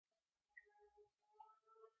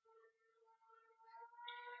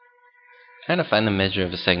Trying to find the measure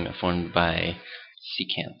of a segment formed by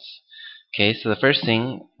secants. Okay, so the first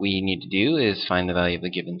thing we need to do is find the value of the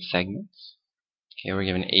given segments. Okay, we're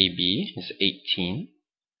given AB is 18.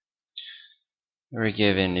 We're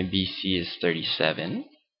given BC is 37.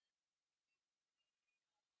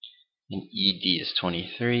 And ED is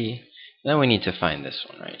 23. Then we need to find this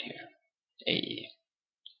one right here, AE.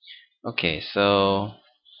 Okay, so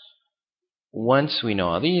once we know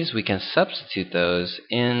all these, we can substitute those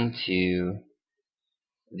into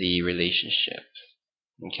the relationship.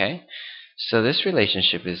 Okay, so this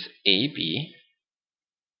relationship is AB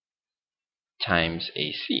times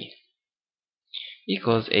AC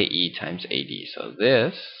equals AE times AD. So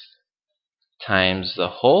this times the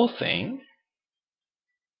whole thing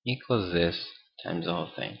equals this times the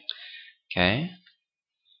whole thing. Okay,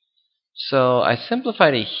 so I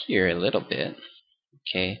simplified it here a little bit.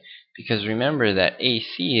 Okay, because remember that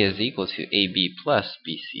AC is equal to AB plus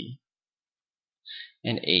BC,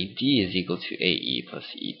 and AD is equal to AE plus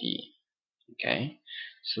ED. Okay,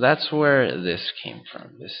 so that's where this came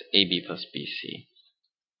from. This AB plus BC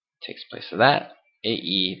takes place of that.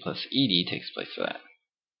 AE plus ED takes place of that.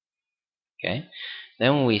 Okay,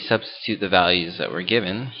 then we substitute the values that were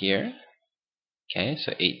given here. Okay,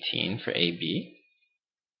 so 18 for AB,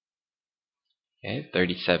 okay,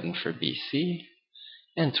 37 for BC,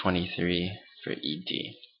 and 23 for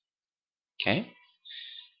ED. Okay,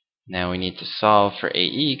 now we need to solve for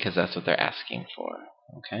AE because that's what they're asking for.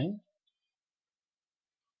 Okay,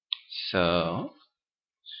 so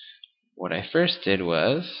what I first did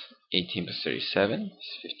was 18 plus 37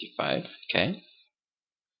 is 55. Okay,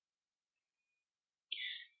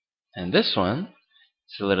 and this one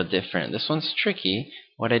is a little different. This one's tricky.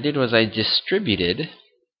 What I did was I distributed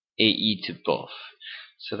AE to both.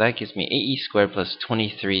 So that gives me AE squared plus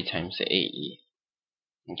 23 times the AE.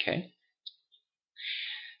 Okay.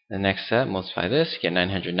 The next step, multiply this, get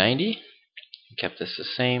 990. Kept this the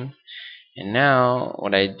same. And now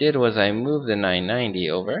what I did was I moved the 990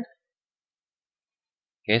 over.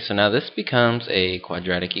 Okay, so now this becomes a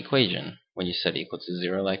quadratic equation when you set equal to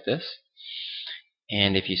 0 like this.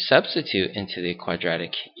 And if you substitute into the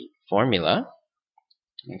quadratic formula,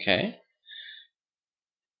 okay,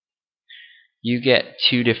 you get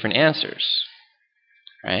two different answers,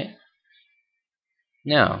 right?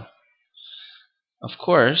 Now, of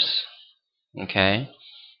course, okay,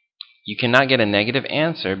 you cannot get a negative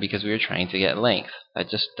answer because we were trying to get length.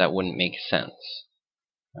 That wouldn't make sense.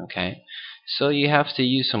 Okay, so you have to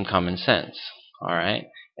use some common sense. All right,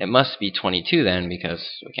 it must be 22 then because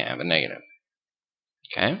we can't have a negative.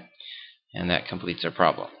 Okay, and that completes our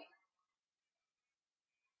problem.